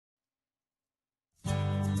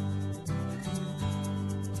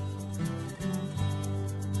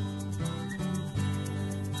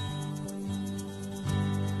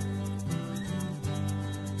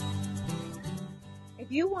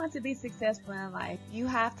If you want to be successful in life, you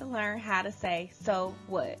have to learn how to say, so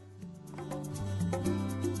what?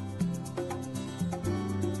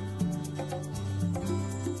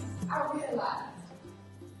 I realized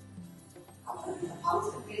I wasn't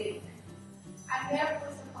supposed to fit in. I never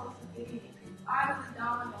was supposed to fit in. It finally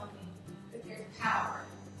dawned on me that there's power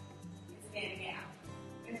in standing out.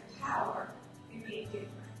 There's power in being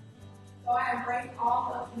different. So I embraced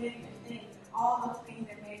all those negative things and all those things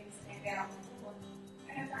that made me stand out before,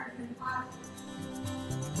 and I turned them into positive.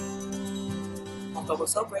 What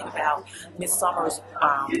was so great about Ms. Summer's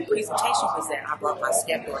presentation was that I brought my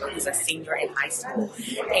stepdaughter, who's a senior in high school,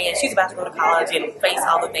 and she's about to go to college and face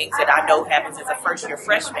all the things that I know happens as a first-year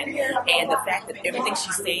freshman. And the fact that everything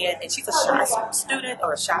she said, and she's a shy student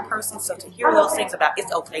or a shy person, so to hear those things about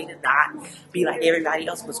it's okay to not be like everybody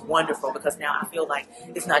else was wonderful, because now I feel like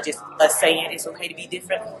it's not just us saying it's okay to be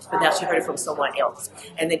different, but now she heard it from someone else.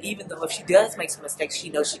 And then even though if she does make some mistakes, she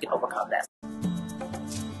knows she can overcome that.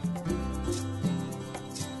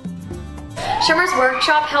 Shimmer's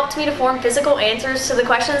workshop helped me to form physical answers to the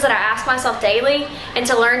questions that I ask myself daily, and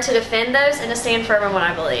to learn to defend those and to stand firm in what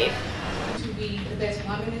I believe. To be the best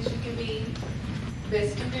woman that you can be, the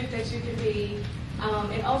best student that you can be,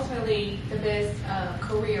 and ultimately the best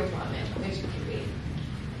career woman that you can be,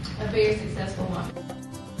 a very successful woman.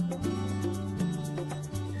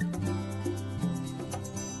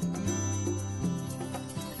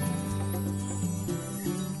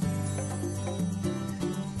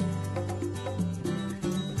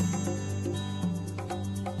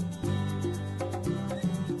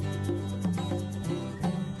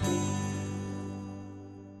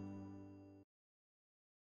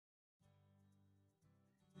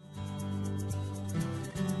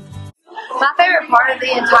 My favorite part of the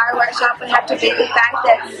entire workshop would have to be the fact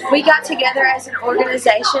that we got together as an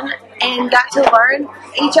organization and got to learn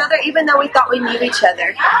each other, even though we thought we knew each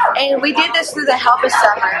other. And we did this through the help of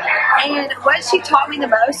Summer. And what she taught me the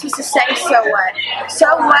most was to say, so what? So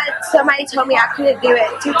what? Somebody told me I couldn't do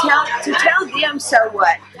it. To tell them, so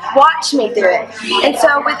what? Watch me do it. And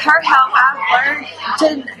so with her help, I've learned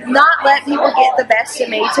to not let people get the best of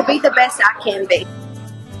me, to be the best I can be.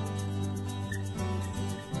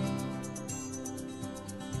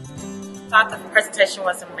 I thought the presentation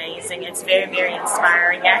was amazing. It's very, very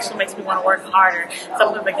inspiring. It actually makes me want to work harder,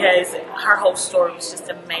 simply because her whole story was just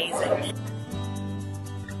amazing.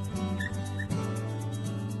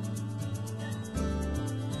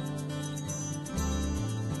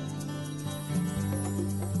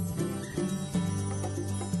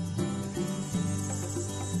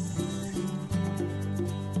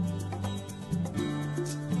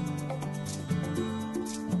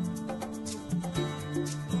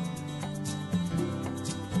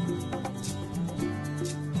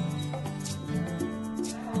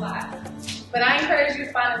 But I encourage you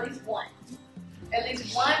to find at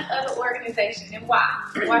least one other organization. And why?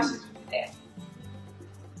 Why should you do that?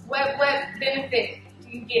 What benefit do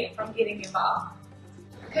you get from getting involved?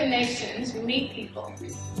 Connections, you meet people.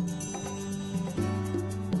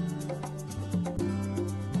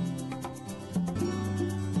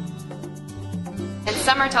 And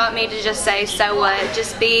Summer taught me to just say, so what?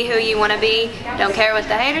 Just be who you want to be. Don't care what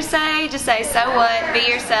the haters say. Just say, so what?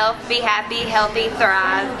 Be yourself. Be happy, healthy,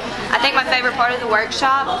 thrive. I think my favorite part of the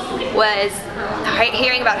workshop was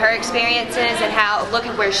hearing about her experiences and how, look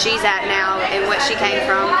at where she's at now and what she came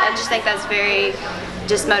from. I just think that's very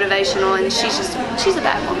just motivational, and she's a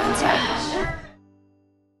bad woman. So.